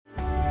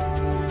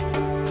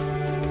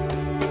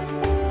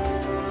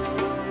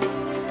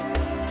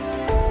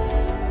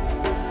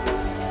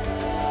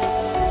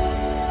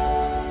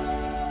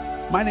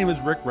My name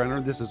is Rick Renner.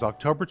 This is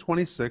October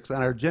 26th,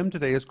 and our gem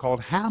today is called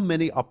How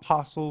Many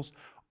Apostles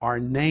Are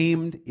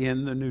Named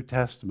in the New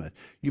Testament?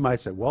 You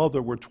might say, well,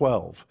 there were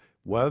 12.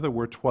 Well, there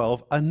were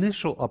 12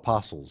 initial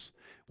apostles.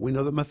 We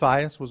know that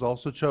Matthias was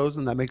also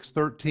chosen. That makes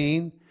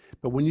 13.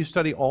 But when you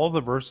study all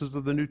the verses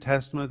of the New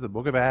Testament, the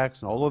book of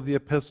Acts, and all of the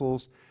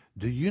epistles,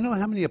 do you know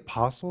how many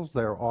apostles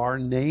there are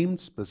named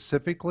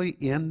specifically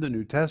in the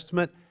New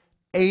Testament?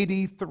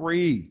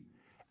 83.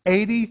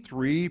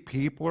 83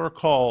 people are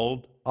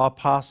called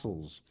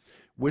apostles,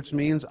 which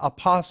means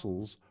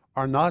apostles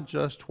are not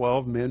just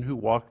 12 men who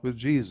walked with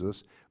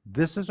Jesus.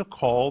 This is a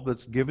call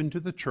that's given to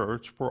the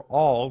church for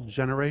all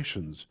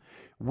generations.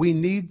 We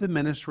need the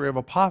ministry of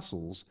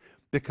apostles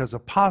because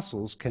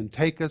apostles can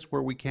take us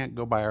where we can't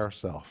go by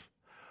ourselves.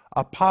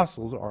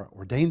 Apostles are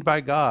ordained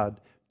by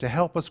God to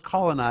help us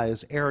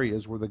colonize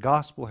areas where the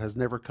gospel has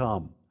never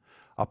come.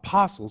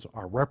 Apostles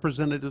are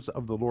representatives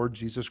of the Lord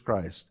Jesus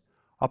Christ.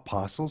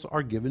 Apostles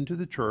are given to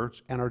the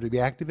church and are to be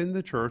active in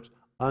the church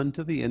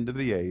unto the end of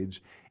the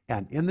age.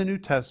 And in the New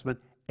Testament,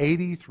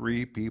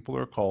 83 people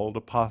are called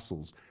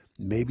apostles.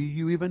 Maybe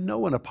you even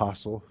know an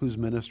apostle who's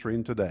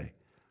ministering today.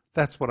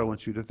 That's what I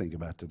want you to think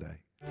about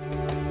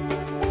today.